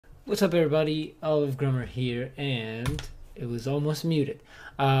What's up, everybody? OliveGrummer here, and it was almost muted.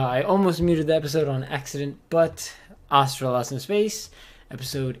 I almost muted the episode on accident, but Astra Lost In Space,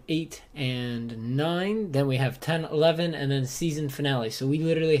 episode 8 and 9. Then we have 10, 11, and then season finale. So we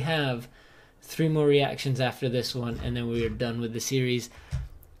literally have 3 more reactions after this one, and then we are done with the series.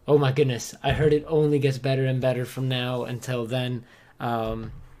 Oh my goodness, I heard it only gets better and better from now until then.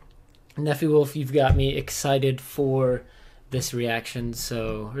 Nephew Wolf, you've got me excited for this reaction,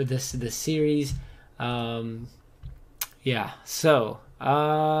 so, or this series. Yeah, so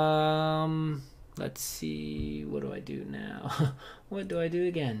let's see, what do I do now? What do I do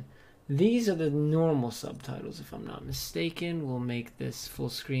again? These are the normal subtitles, if I'm not mistaken. We'll make this full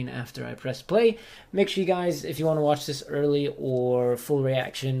screen after I press play. Make sure you guys, if you want to watch this early or full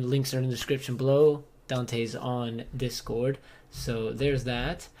reaction, links are in the description below. Dante's on Discord, so there's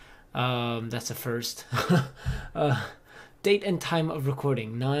that. That's a first. Date and time of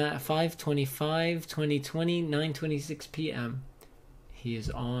recording, 5/25/2020, 9:26 p.m. He is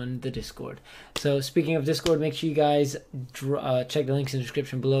on the Discord. So speaking of Discord, make sure you guys check the links in the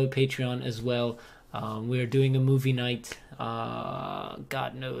description below. Patreon as well. We are doing a movie night,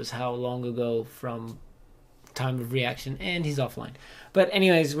 God knows how long ago from time of reaction, and he's offline. But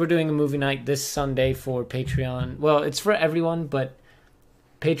anyways, we're doing a movie night this Sunday for Patreon. Well, it's for everyone, but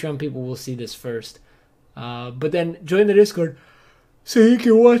Patreon people will see this first. But then join the Discord so you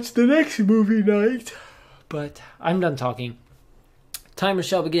can watch the next movie night. But I'm done talking. Timer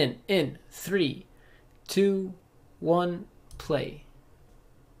shall begin in 3, 2, 1, play.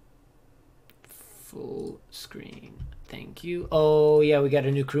 Full screen. Thank you. Oh, yeah, we got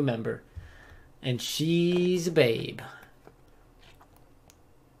a new crew member. And she's a babe.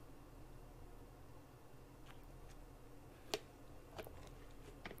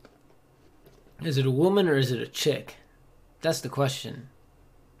 Is it a woman or is it a chick? That's the question.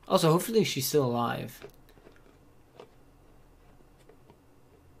 Also, hopefully she's still alive.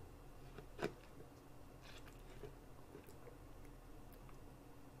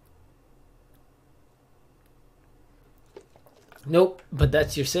 Nope, but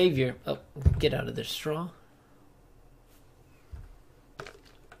that's your savior. Oh, get out of there, straw.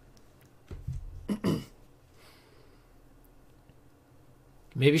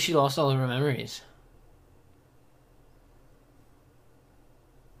 Maybe she lost all of her memories.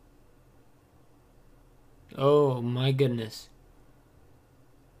 Oh my goodness.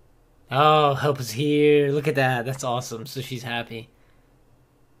 Oh, help is here. Look at that. That's awesome. So she's happy.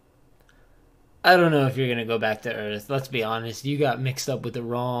 I don't know if you're going to go back to Earth. Let's be honest. You got mixed up with the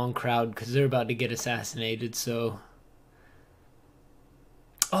wrong crowd because they're about to get assassinated, so...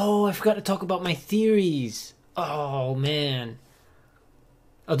 Oh, I forgot to talk about my theories. Oh, man.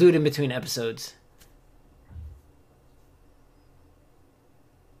 I'll do it in between episodes.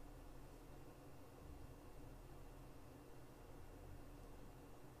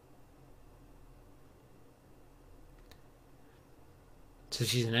 So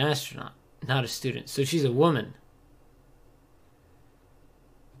she's an astronaut, not a student. So she's a woman.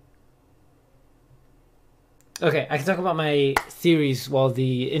 Okay, I can talk about my theories while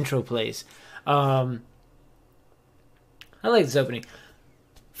the intro plays. I like this opening.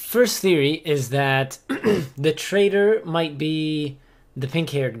 First theory is that the traitor might be the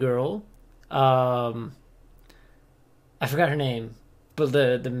pink-haired girl. I forgot her name, but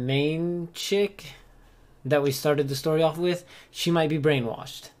the main chick that we started the story off with, she might be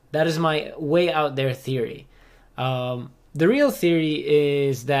brainwashed. That is my way out there theory. The real theory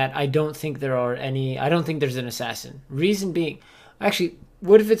is that I don't think there's an assassin. Reason being, actually,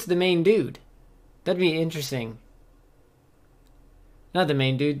 what if it's the main dude? That'd be interesting. Not the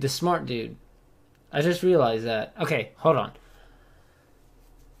main dude, the smart dude. I just realized that. Okay, hold on.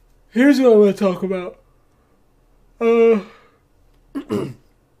 Here's what I want to talk about.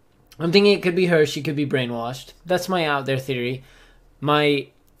 I'm thinking it could be her. She could be brainwashed. That's my out there theory. My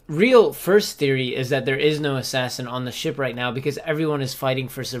real first theory is that there is no assassin on the ship right now because everyone is fighting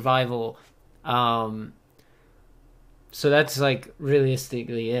for survival. So that's like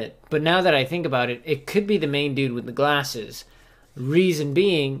realistically it. But now that I think about it, it could be the main dude with the glasses. Reason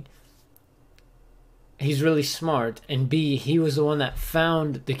being, he's really smart, and B, he was the one that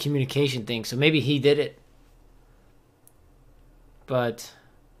found the communication thing, so maybe he did it. But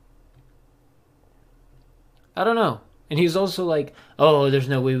I don't know. And he was also like, oh, there's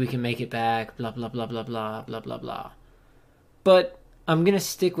no way we can make it back, blah, blah, blah, blah, blah, blah, blah, blah. But I'm going to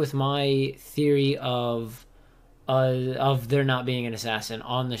stick with my theory of there not being an assassin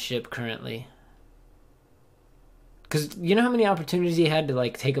on the ship currently. Because you know how many opportunities he had to,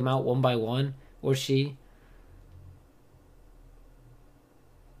 like, take them out one by one? Or she?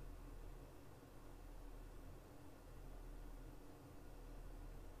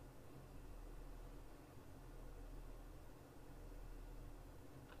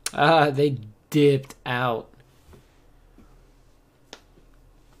 Ah, they dipped out.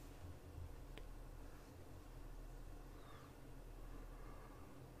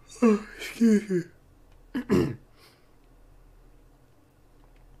 Oh, excuse me.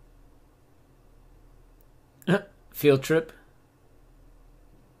 Field trip.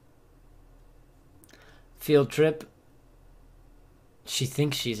 Field trip. She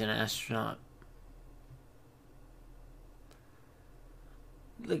thinks she's an astronaut.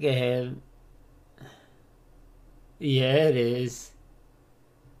 Look at him. Yeah, it is.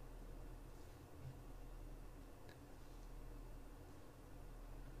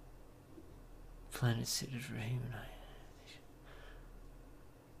 Planet suited for human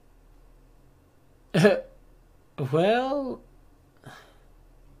ionization. Well...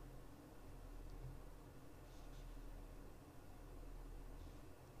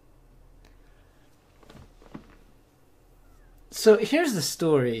 So here's the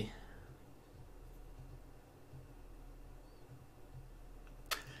story.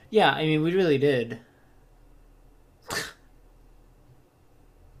 Yeah, I mean, we really did.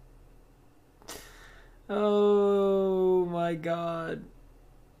 Oh my god.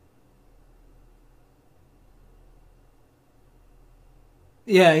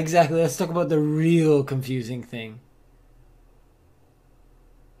 Yeah, exactly. Let's talk about the real confusing thing.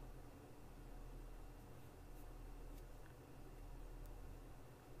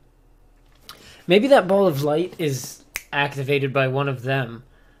 Maybe that ball of light is activated by one of them.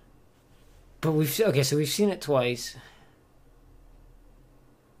 But okay, so we've seen it twice.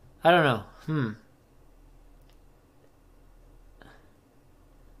 I don't know.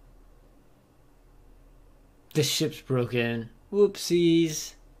 This ship's broken.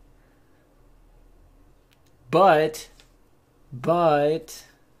 Whoopsies. But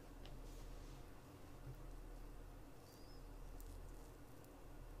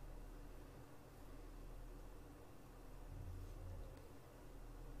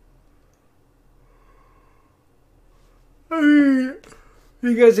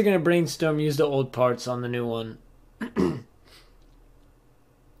you guys are gonna brainstorm, use the old parts on the new one.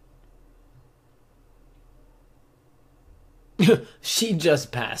 She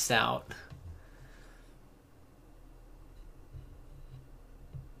just passed out.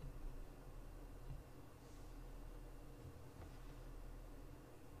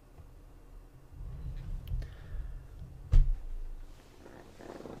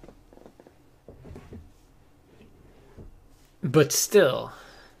 But still.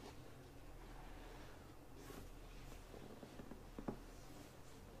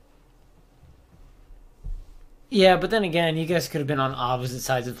 Yeah, but then again, you guys could have been on opposite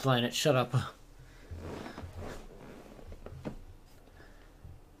sides of the planet. Shut up.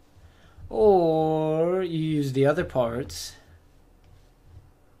 Or you use the other parts.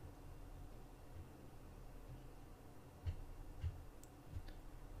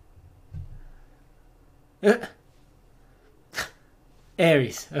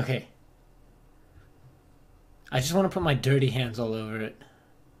 Aries, okay. I just want to put my dirty hands all over it.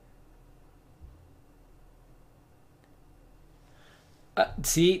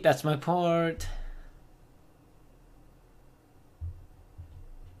 See, that's my part.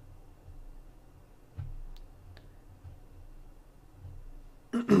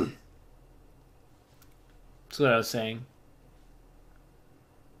 That's what I was saying.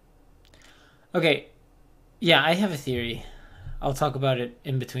 Okay, yeah, I have a theory. I'll talk about it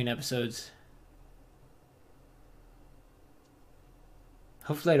in between episodes.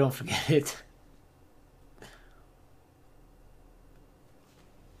 Hopefully I don't forget it.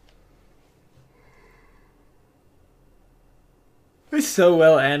 It's so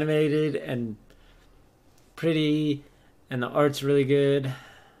well animated and pretty, and the art's really good.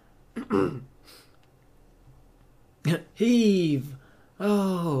 Heave!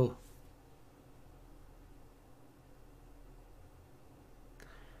 Oh!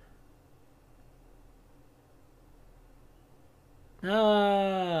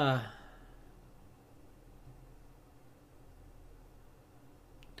 Ah!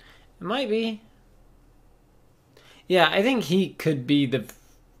 It might be. Yeah, I think he could be the...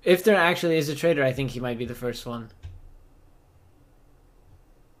 If there actually is a traitor, I think he might be the first one.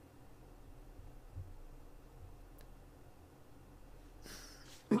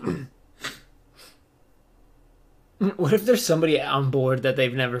 What if there's somebody on board that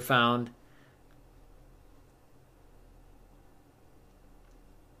they've never found?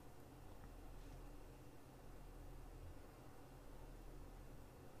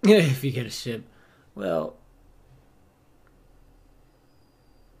 If you get a ship. Well...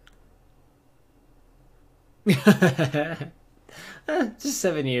 Just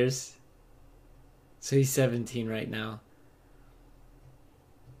 7 years. So he's 17 right now.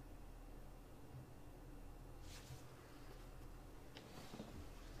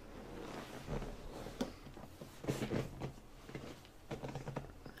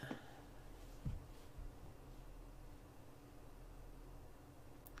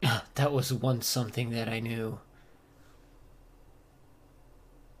 That was once something that I knew.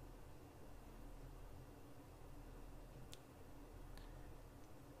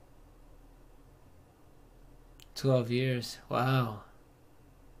 $12 years. Wow.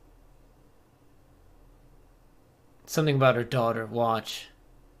 Something about her daughter. Watch.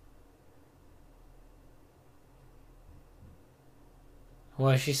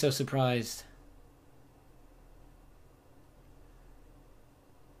 Why is she so surprised?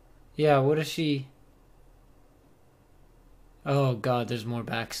 Yeah, what is she? Oh god, there's more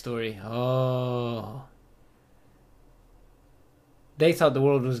backstory. Oh. They thought the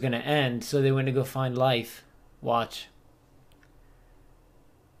world was gonna end, so they went to go find life. Watch.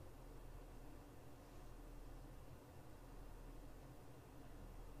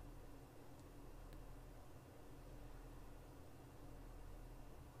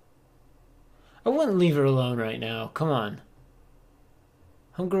 I wouldn't leave her alone right now. Come on.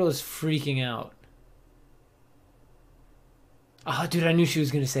 Homegirl is freaking out. Ah, oh, dude, I knew she was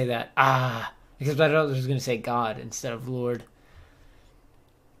going to say that. Ah, because I thought she was going to say God instead of Lord.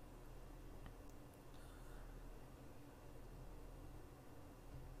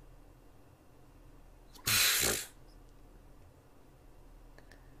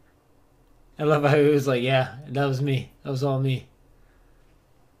 I love how he was like, yeah, that was me. That was all me.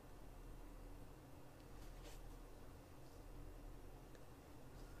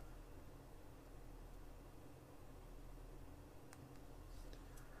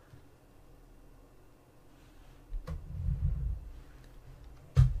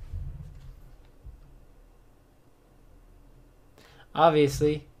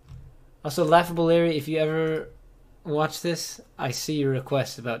 Obviously. Also, Laughable Larry, if you ever watch this, I see your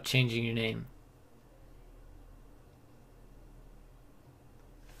request about changing your name.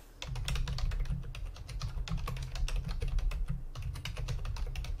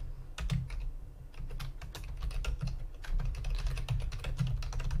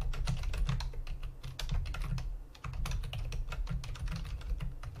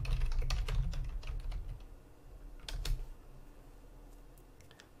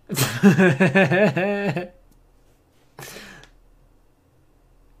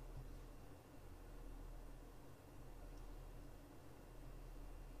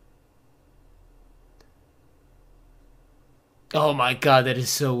 Oh my god, that is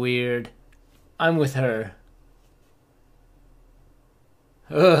so weird. I'm with her.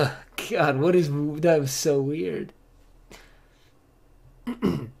 Ugh, god, what is that? Was so weird.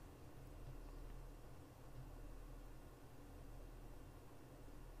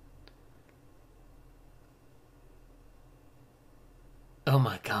 Oh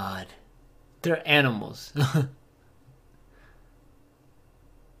my god. They're animals.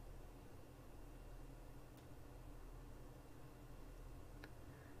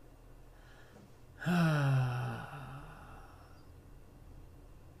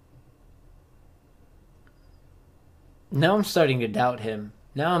 Now I'm starting to doubt him.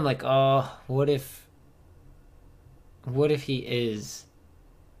 Now I'm like, oh, what if he is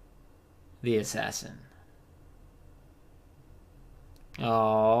the assassin?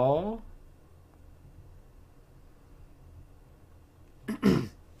 Oh.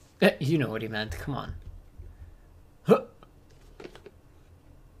 You know what he meant. Come on. Huh.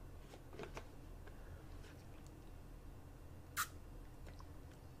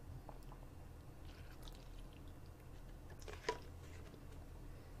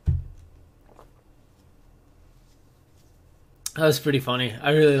 That was pretty funny.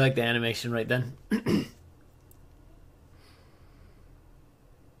 I really like the animation right then.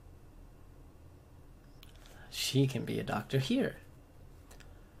 She can be a doctor here.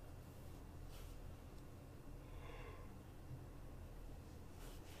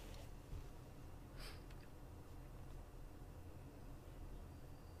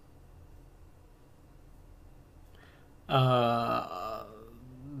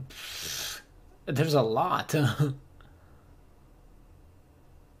 There's a lot.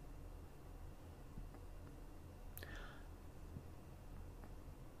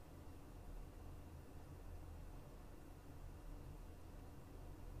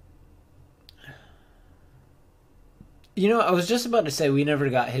 You know, I was just about to say we never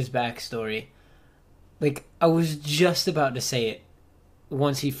got his backstory. Like, I was just about to say it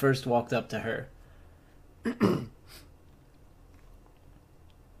once he first walked up to her.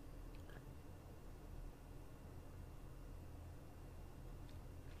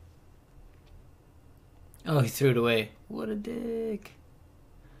 Oh, he threw it away. What a dick.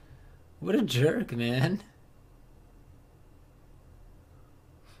 What a jerk, man.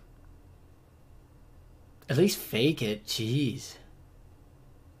 At least fake it. Jeez.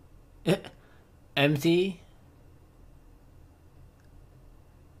 Empty?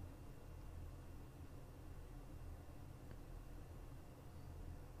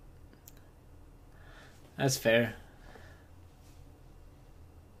 That's fair.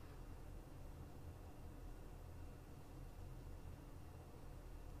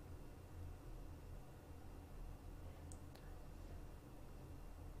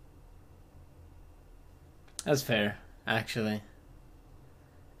 That's fair, actually.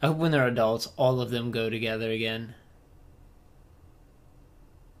 I hope when they're adults, all of them go together again.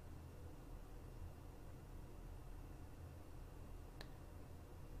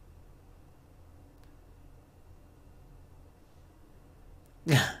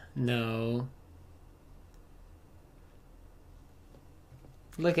 No.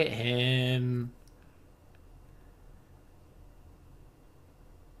 Look at him.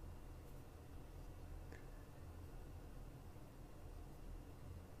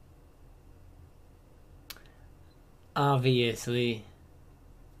 Obviously.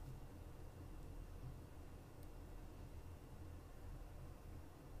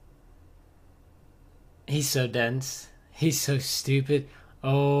 He's so dense. He's so stupid.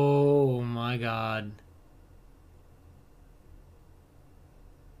 Oh my god.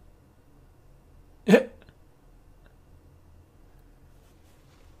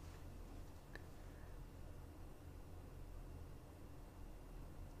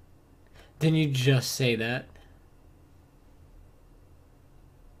 Didn't you just say that?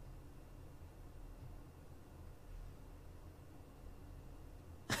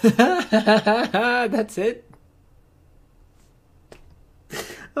 That's it?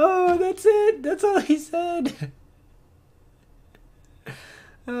 Oh, that's it. That's all he said.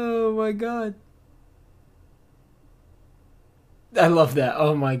 Oh my god. I love that.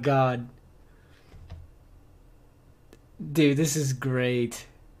 Oh my god. Dude, this is great.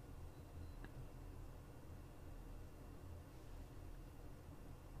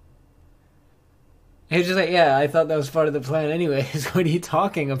 He's just like, yeah, I thought that was part of the plan anyways. What are you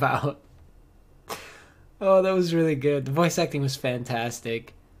talking about? Oh, that was really good. The voice acting was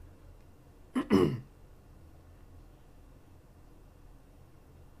fantastic.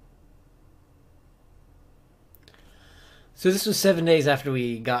 So this was 7 days after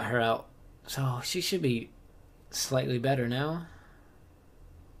we got her out. So she should be slightly better now.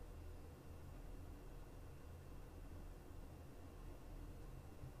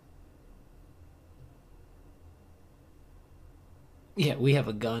 Yeah, we have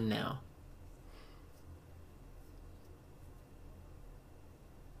a gun now.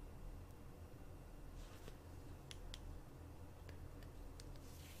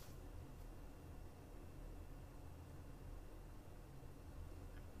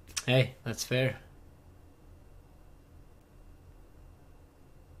 Hey, that's fair.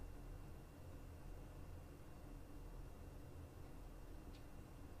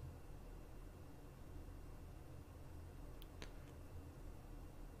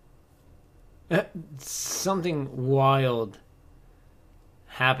 Something wild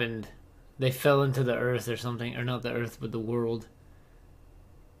happened. They fell into the earth or something. Or not the earth, but the world.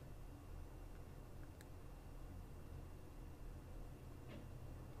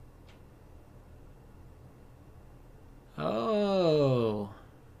 Oh.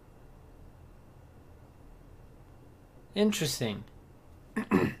 Interesting.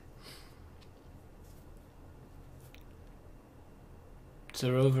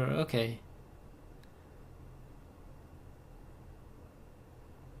 So over, okay.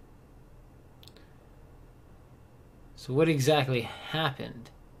 So what exactly happened?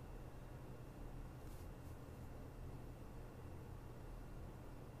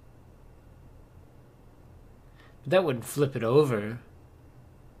 That wouldn't flip it over.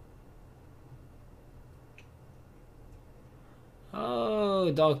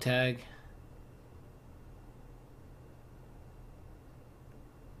 Oh, dog tag.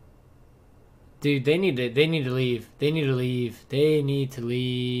 Dude, they need to leave. They need to leave. They need to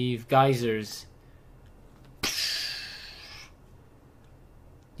leave. Geysers.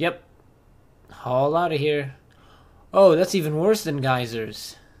 Yep. Haul out of here. Oh, that's even worse than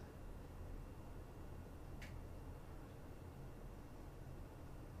geysers.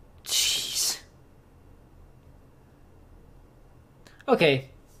 Jeez. Okay.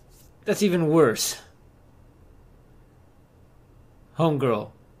 That's even worse. Homegirl.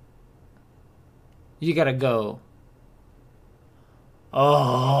 You gotta go.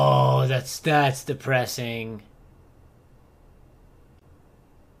 Oh, that's depressing.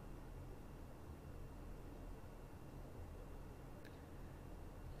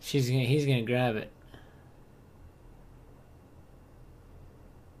 He's gonna grab it.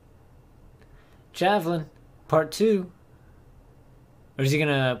 Javelin, part 2. Or is he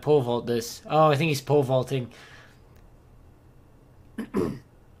gonna pole vault this? Oh, I think he's pole vaulting.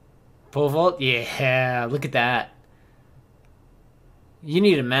 Pole vault? Yeah, look at that. You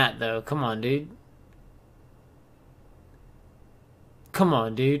need a mat though. Come on, dude. Come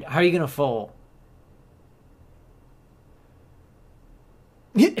on, dude. How are you gonna fall?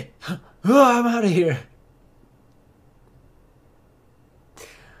 Oh, I'm out of here.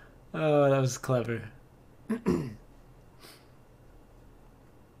 Oh, that was clever.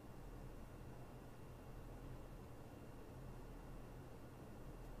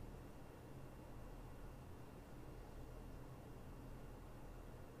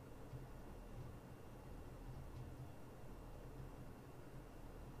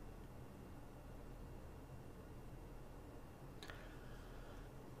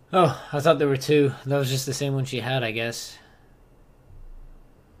 Oh, I thought there were 2. That was just the same one she had, I guess.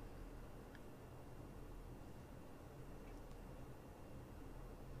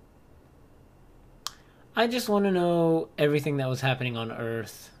 I just want to know everything that was happening on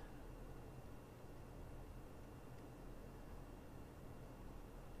Earth.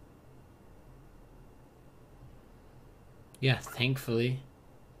 Yeah, thankfully.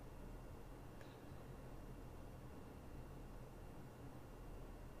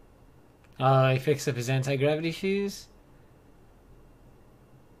 He fixed up his anti-gravity shoes.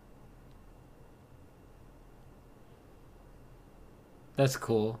 That's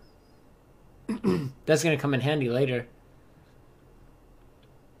cool. That's gonna come in handy later.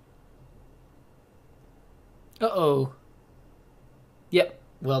 Uh-oh. Yep,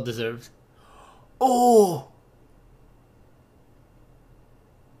 well deserved. Oh!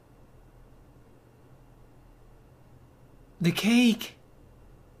 The cake!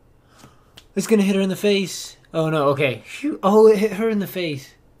 It's gonna hit her in the face. Oh no, okay. Oh, it hit her in the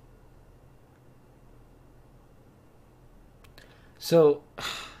face. So,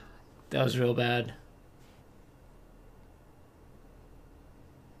 that was real bad.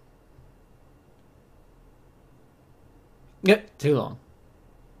 Yep, too long.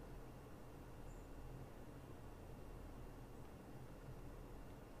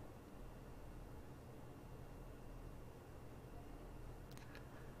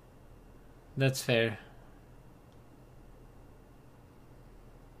 That's fair.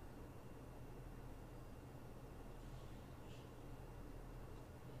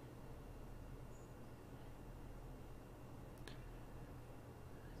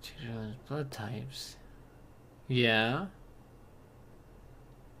 Blood types. Yeah.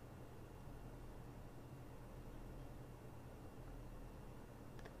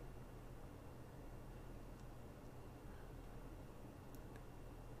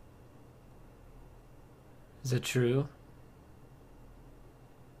 Is that true?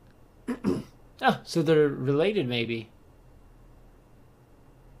 Oh, so they're related maybe.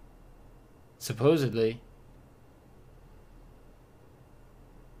 Supposedly.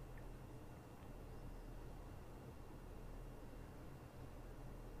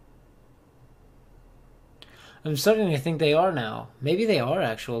 I'm starting to think they are now. Maybe they are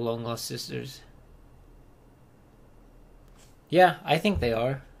actual long-lost sisters. Yeah, I think they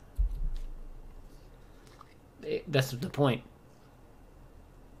are. That's the point.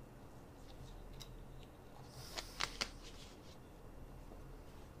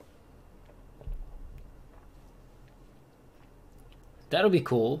 That'll be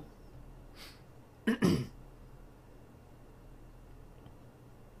cool.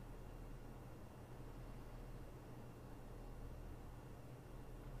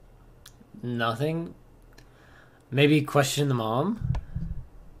 Nothing. Maybe question the mom.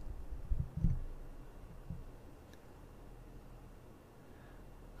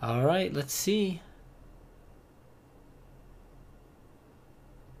 All right, let's see.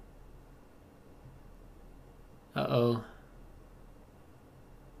 Uh-oh.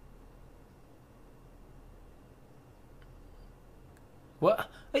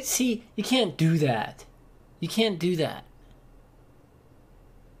 What? See, you can't do that. You can't do that.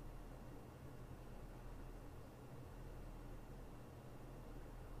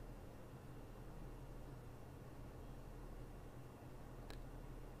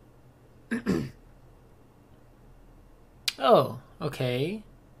 Oh, okay.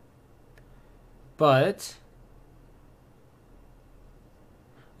 But...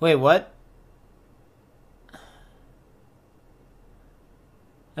 Wait, what?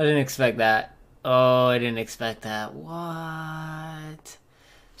 I didn't expect that. Oh, I didn't expect that. What?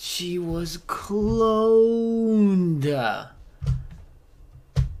 She was cloned.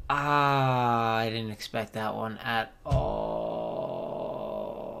 Ah, I didn't expect that one at all.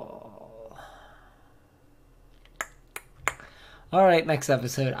 Alright, next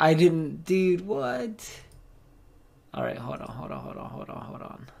episode. I didn't... Dude, what? Alright, hold on.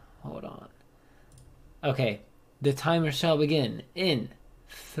 Hold on. Okay, the timer shall begin in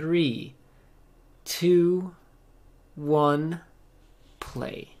 3, 2, 1,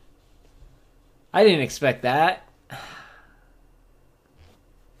 play. I didn't expect that.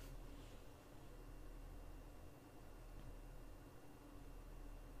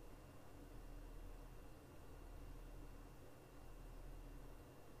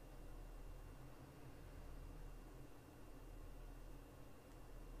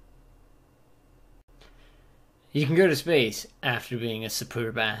 You can go to space after being a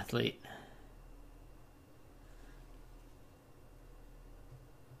superb athlete.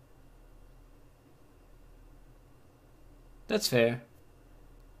 That's fair.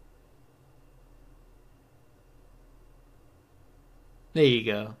 There you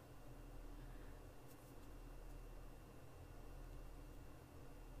go.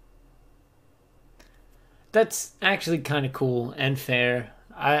 That's actually kind of cool and fair.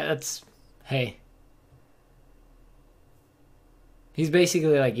 Hey. He's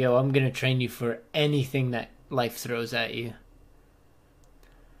basically like, yo, I'm gonna train you for anything that life throws at you.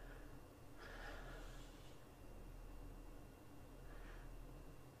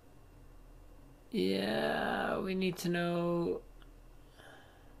 Yeah, we need to know.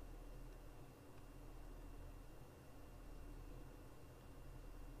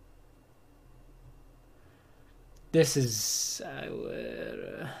 This is...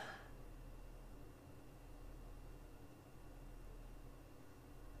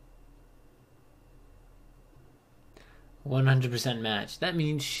 100% match. That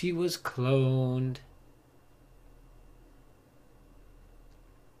means she was cloned.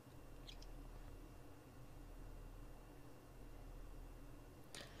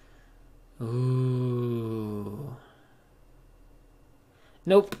 Ooh.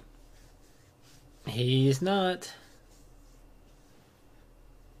 Nope. He's not.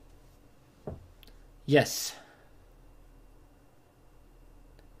 Yes.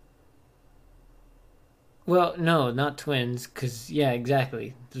 Well, no, not twins, because, yeah,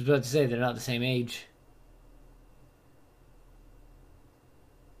 exactly. I was about to say they're not the same age.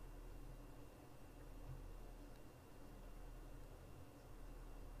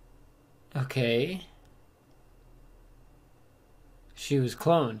 Okay. She was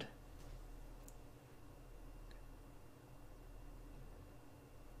cloned.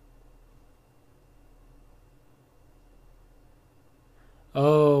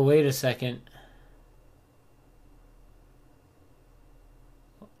 Oh, wait a second.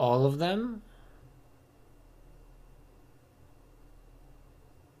 All of them?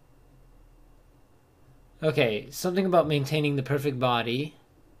 Okay, something about maintaining the perfect body.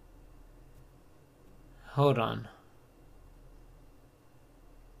 Hold on.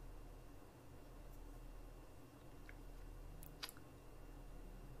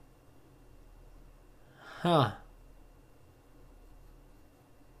 Huh.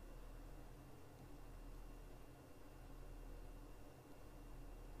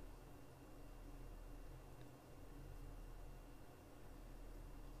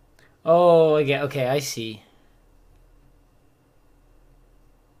 Oh, okay, I see.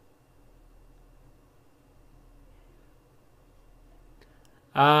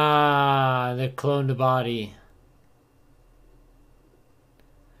 Ah, the cloned body.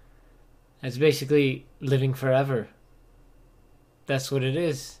 It's basically living forever. That's what it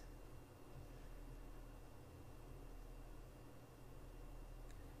is.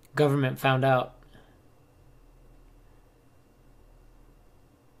 Government found out.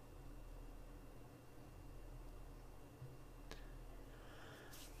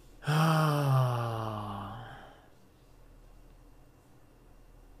 Ah.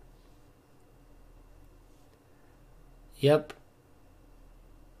 Yep.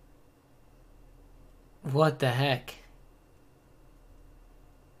 What the heck?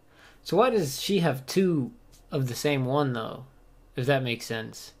 So why does she have two of the same one, though? If that makes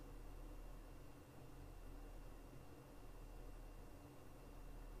sense.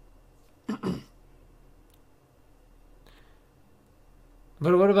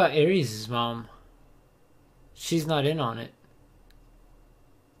 But what about Ares' mom? She's not in on it.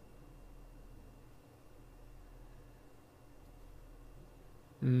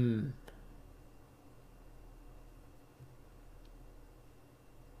 Hmm.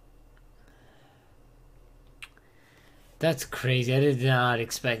 That's crazy. I did not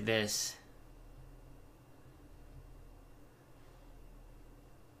expect this.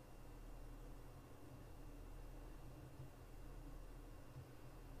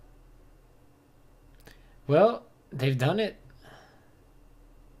 Well, they've done it.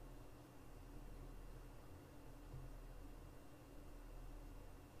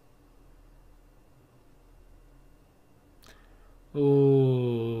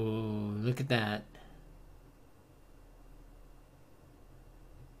 Ooh, look at that.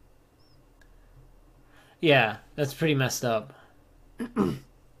 Yeah, that's pretty messed up.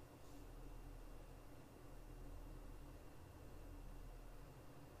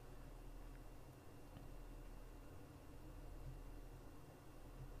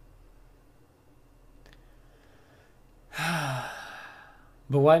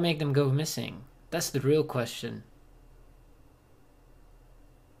 But why make them go missing? That's the real question.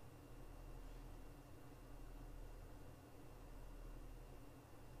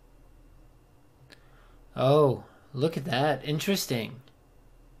 Oh, look at that. Interesting.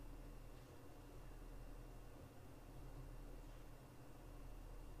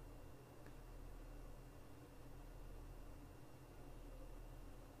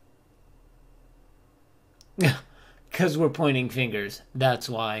 Because we're pointing fingers. That's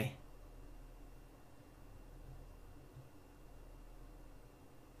why.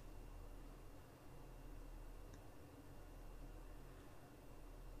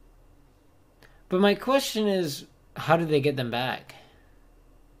 But my question is, how did they get them back?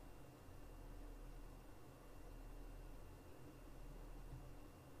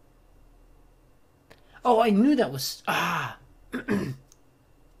 Oh, I knew that was... Ah!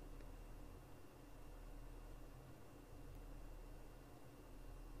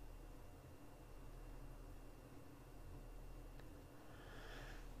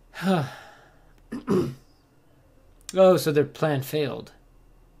 Oh, so their plan failed.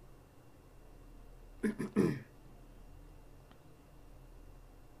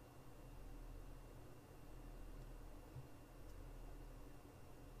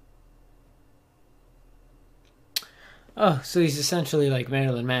 Oh, so he's essentially like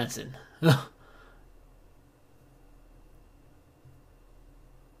Marilyn Manson.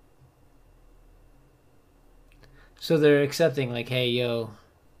 So they're accepting like, hey, yo,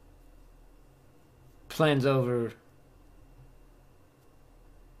 plan's over.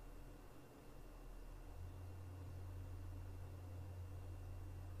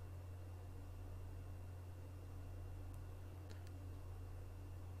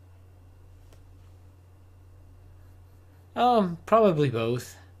 Probably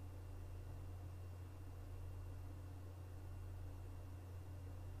both.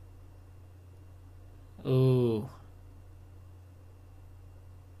 Ooh.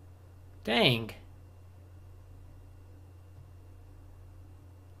 Dang.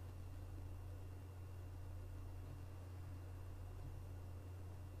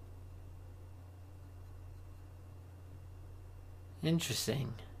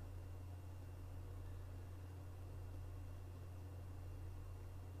 Interesting.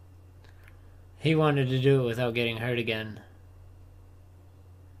 He wanted to do it without getting hurt again.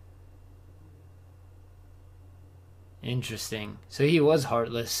 Interesting. So he was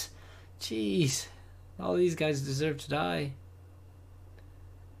heartless. Jeez. All these guys deserve to die.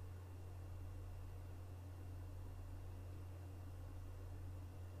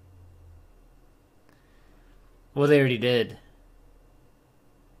 Well, they already did.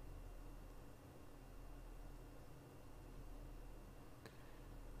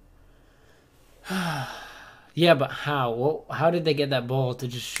 Yeah, but how? Well, how did they get that ball to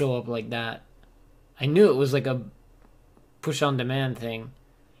just show up like that? I knew it was like a push on demand thing.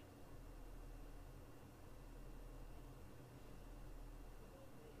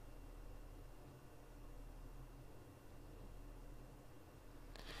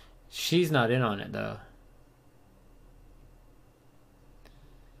 She's not in on it though.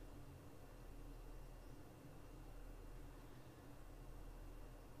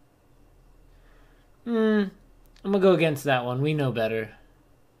 I'm gonna go against that one. We know better.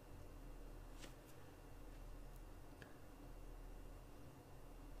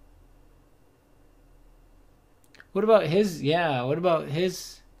 What about his? Yeah, what about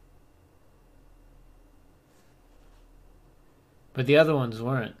his? But the other ones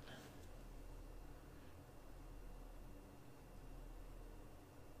weren't.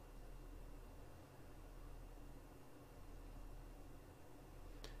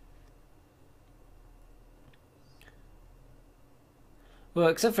 Well,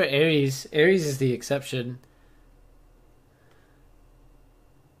 except for Ares. Ares is the exception.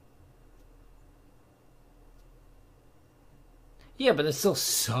 Yeah, but that still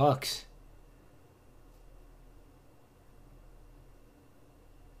sucks.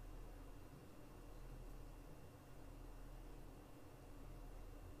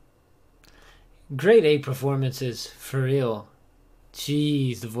 Great A performances, for real.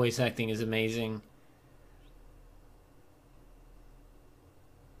 Jeez, the voice acting is amazing.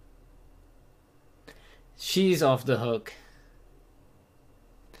 She's off the hook.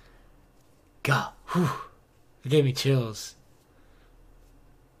 God, whew, it gave me chills.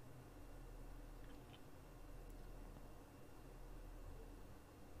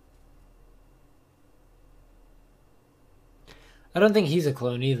 I don't think he's a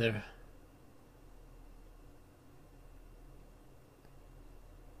clone either.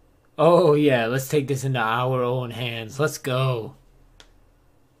 Oh yeah, let's take this into our own hands. Let's go.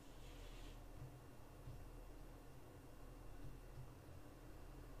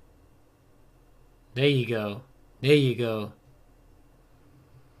 There you go. There you go.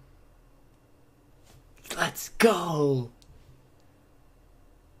 Let's go.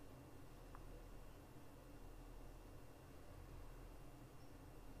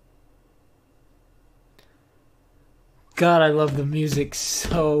 God, I love the music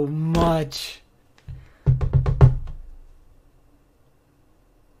so much.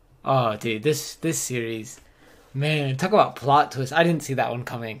 Oh, dude, this series, man, talk about plot twist. I didn't see that one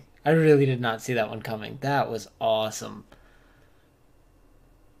coming. I really did not see that one coming. That was awesome.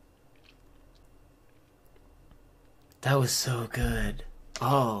 That was so good.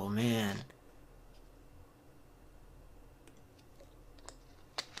 Oh, man.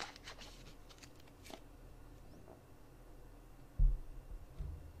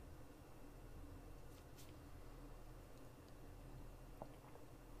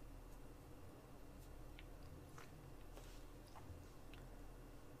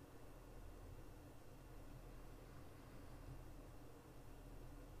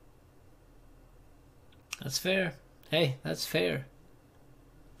 That's fair. Hey, that's fair.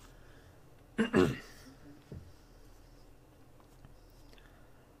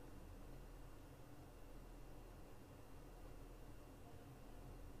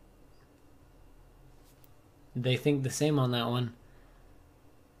 They think the same on that one.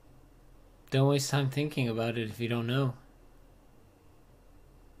 Don't waste time thinking about it if you don't know.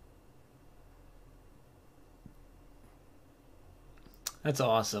 That's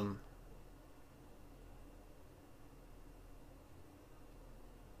awesome.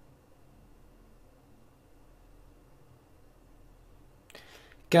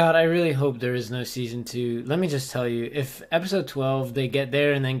 God, I really hope there is no season 2. Let me just tell you, if episode 12 they get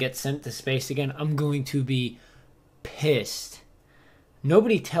there and then get sent to space again, I'm going to be pissed.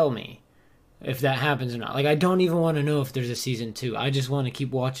 Nobody tell me if that happens or not. Like, I don't even want to know if there's a season 2. I just want to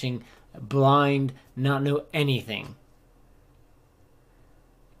keep watching blind, not know anything.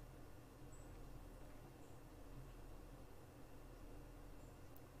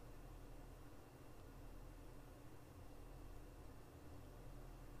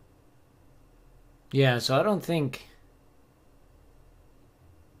 Yeah, so I don't think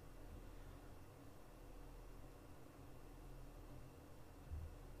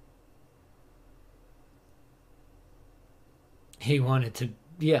he wanted to,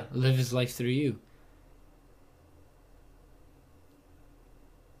 yeah, live his life through you.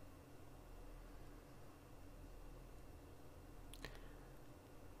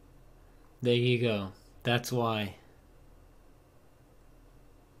 There you go. That's why.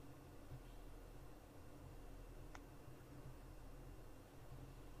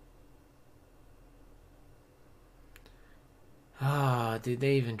 Ah, dude,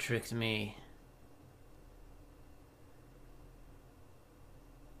 they even tricked me.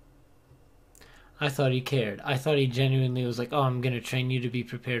 I thought he cared. I thought he genuinely was like, oh, I'm going to train you to be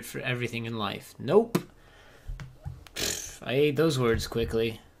prepared for everything in life. Nope. Pfft, I ate those words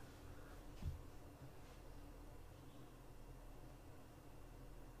quickly.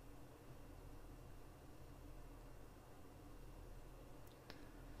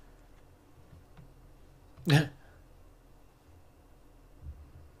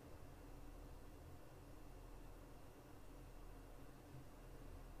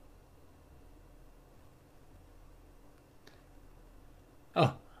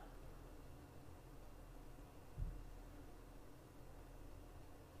 Oh,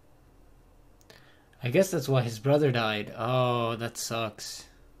 I guess that's why his brother died. Oh, that sucks.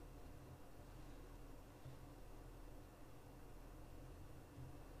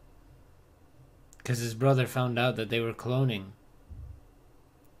 Because his brother found out that they were cloning.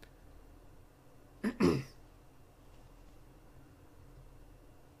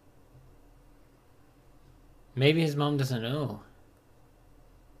 Maybe his mom doesn't know.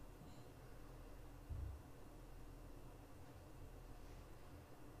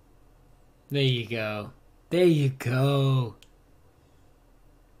 There you go. There you go.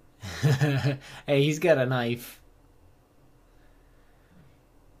 Hey, he's got a knife.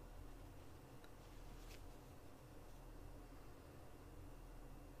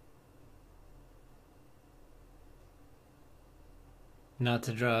 Not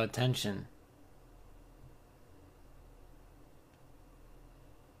to draw attention.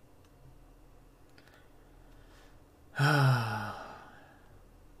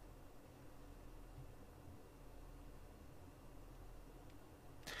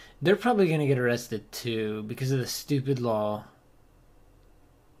 They're probably gonna get arrested too because of the stupid law.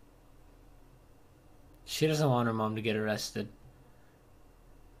 She doesn't want her mom to get arrested.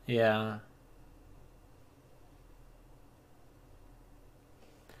 Yeah.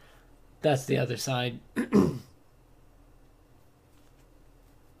 That's the other side.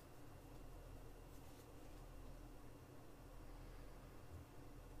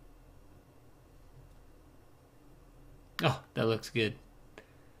 Oh, that looks good.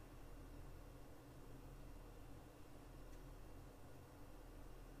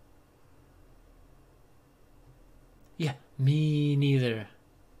 Yeah, me neither.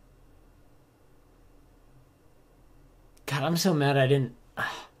 God, I'm so mad I didn't.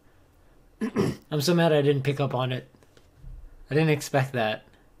 I'm so mad I didn't pick up on it. I didn't expect that.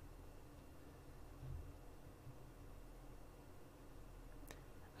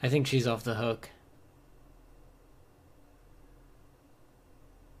 I think she's off the hook.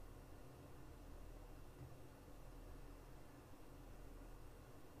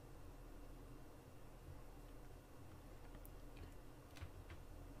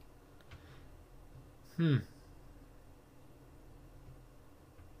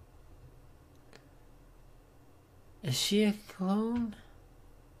 Is she a clone?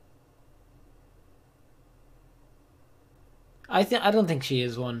 I don't think she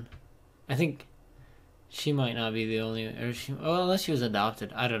is one. I think she might not be the only, or she. Well, unless she was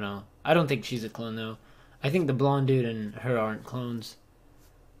adopted. I don't know. I don't think she's a clone though. I think the blonde dude and her aren't clones.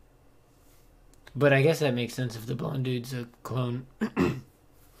 But I guess that makes sense if the blonde dude's a clone.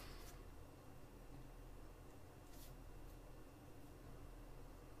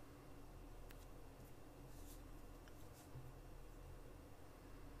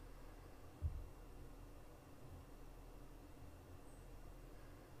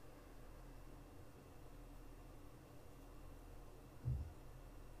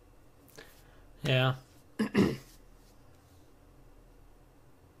 Yeah.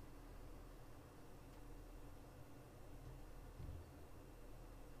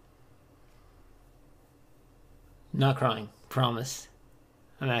 Not crying. Promise.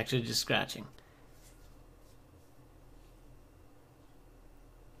 I'm actually just scratching.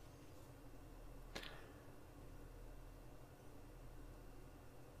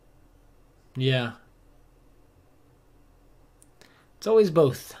 Yeah. It's always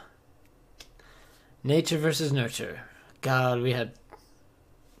both. Nature versus nurture. God, we had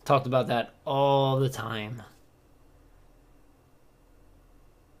talked about that all the time.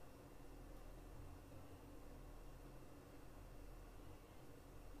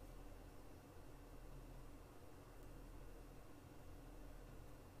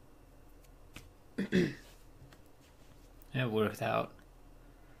 It worked out.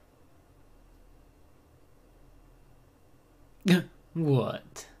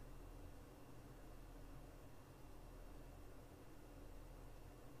 What?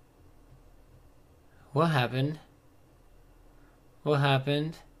 What happened? What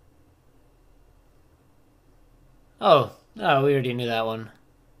happened? Oh, we already knew that one.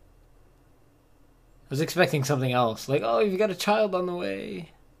 I was expecting something else. Like, oh, you've got a child on the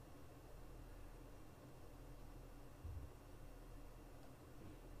way.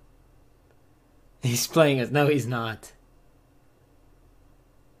 He's playing us. No, he's not.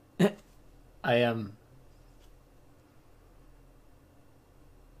 I am.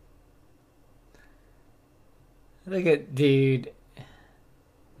 Look at dude.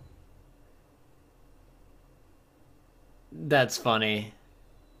 That's funny.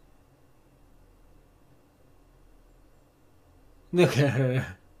 Look at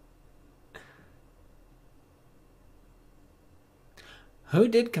her. Who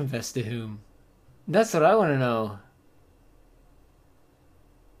did confess to whom? That's what I want to know.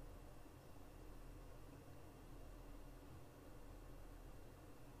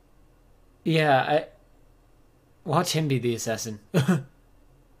 Yeah, I watch him be the assassin.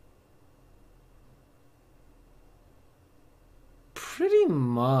 Pretty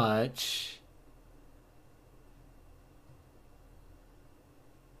much.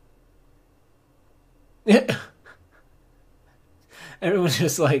 Everyone's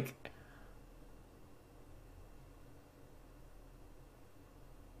just like,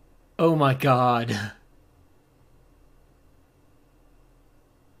 Oh my god.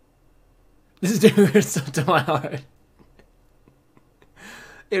 This dude hurts so to my heart.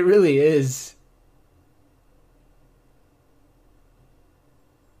 It really is.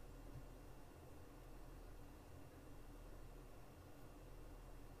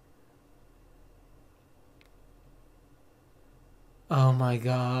 Oh my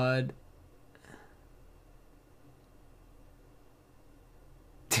god.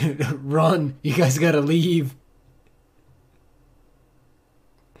 Dude, run. You guys gotta leave.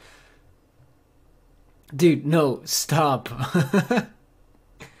 Dude, no, stop.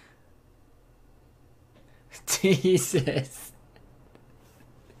 Jesus.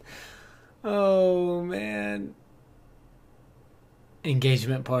 Oh, man.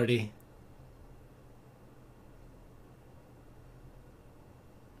 Engagement party.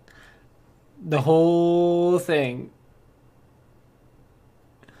 The whole thing.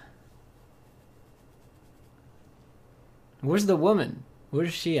 Where's the woman?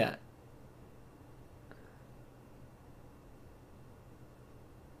 Where's she at?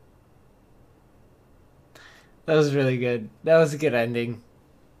 That was really good. That was a good ending.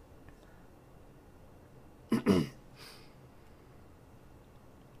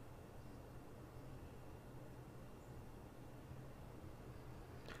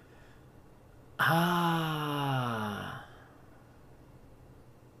 Ah.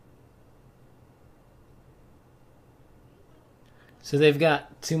 So they've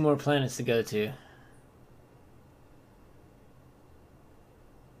got 2 more planets to go to.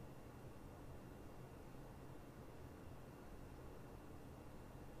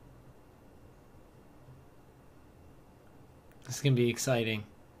 This is going to be exciting.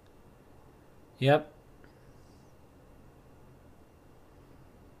 Yep.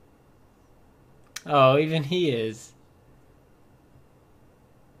 Oh, even he is.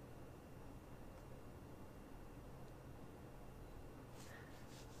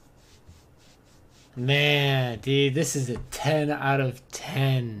 Man, dude, this is a 10 out of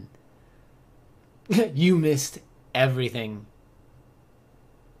 10. You missed everything.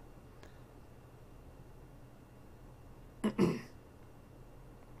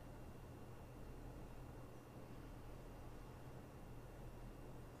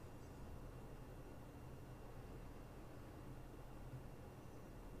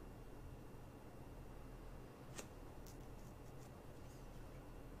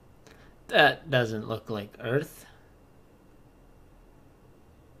 That doesn't look like Earth.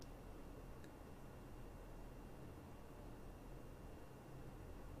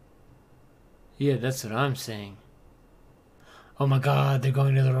 Yeah, that's what I'm saying. Oh my god, they're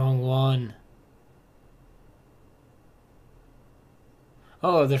going to the wrong one.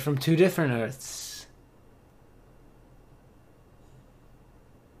 Oh, they're from 2 different Earths.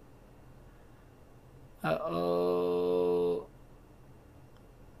 Uh-oh.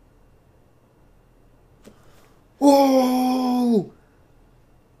 Whoa!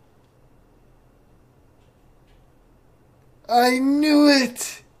 I knew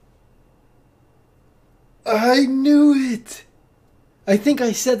it! I knew it! I think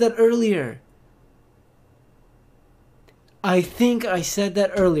I said that earlier. I think I said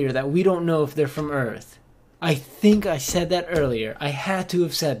that earlier, that we don't know if they're from Earth. I think I said that earlier. I had to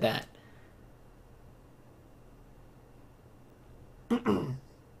have said that.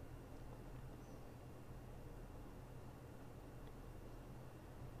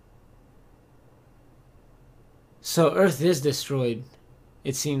 So Earth is destroyed,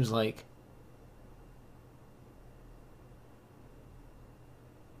 it seems like.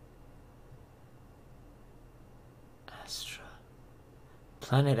 Astra.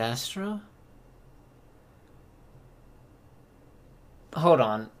 Planet Astra? Hold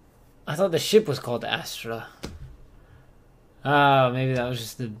on. I thought the ship was called Astra. Oh, maybe that was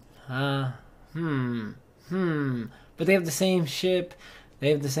just the... But they have the same ship.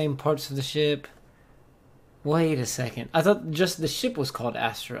 They have the same parts of the ship. Wait a second. I thought just the ship was called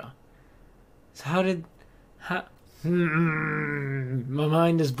Astra. So how did... My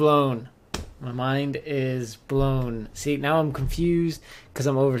mind is blown. My mind is blown. See, now I'm confused because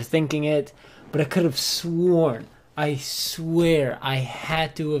I'm overthinking it. But I could have sworn, I swear, I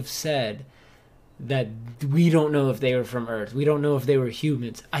had to have said that we don't know if they were from Earth. We don't know if they were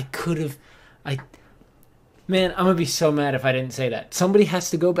humans. I could have... Man, I'm going to be so mad if I didn't say that. Somebody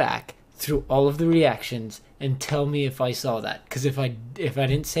has to go back through all of the reactions and tell me if I saw that. Because if I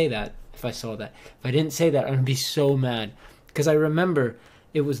didn't say that, if I saw that, if I didn't say that, I'm going to be so mad. Because I remember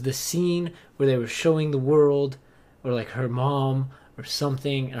it was the scene where they were showing the world, or like her mom or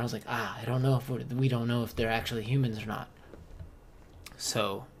something, and I was like, I don't know if we don't know if they're actually humans or not.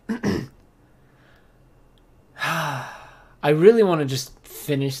 So I really want to just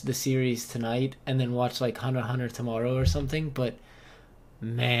finish the series tonight and then watch like Hunter x Hunter tomorrow or something, but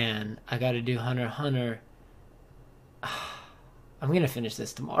man, I gotta do Hunter x Hunter. I'm gonna finish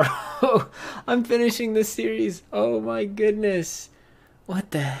this tomorrow. I'm finishing this series. Oh my goodness.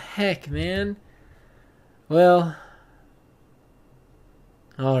 What the heck, man? Well,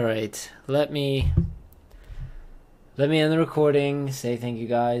 alright. Let me end the recording. Say thank you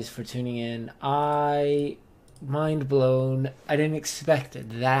guys for tuning in. Mind blown. I didn't expect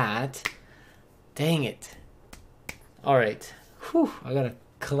that. Dang it. Alright. Whew. I gotta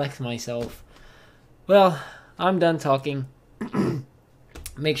collect myself. Well, I'm done talking.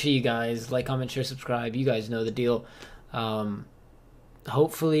 Make sure you guys like, comment, share, subscribe. You guys know the deal.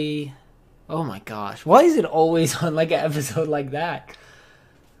 Hopefully... Oh my gosh. Why is it always on like an episode like that?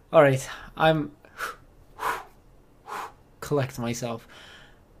 Alright. I'm... collect myself.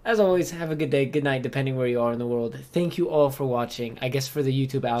 As always, have a good day, good night, depending where you are in the world. Thank you all for watching. I guess for the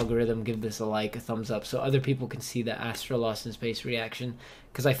YouTube algorithm, give this a like, a thumbs up, so other people can see the Astra Lost in Space reaction.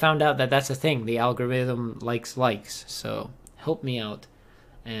 Because I found out that that's a thing. The algorithm likes. So help me out.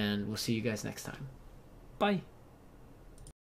 And we'll see you guys next time. Bye.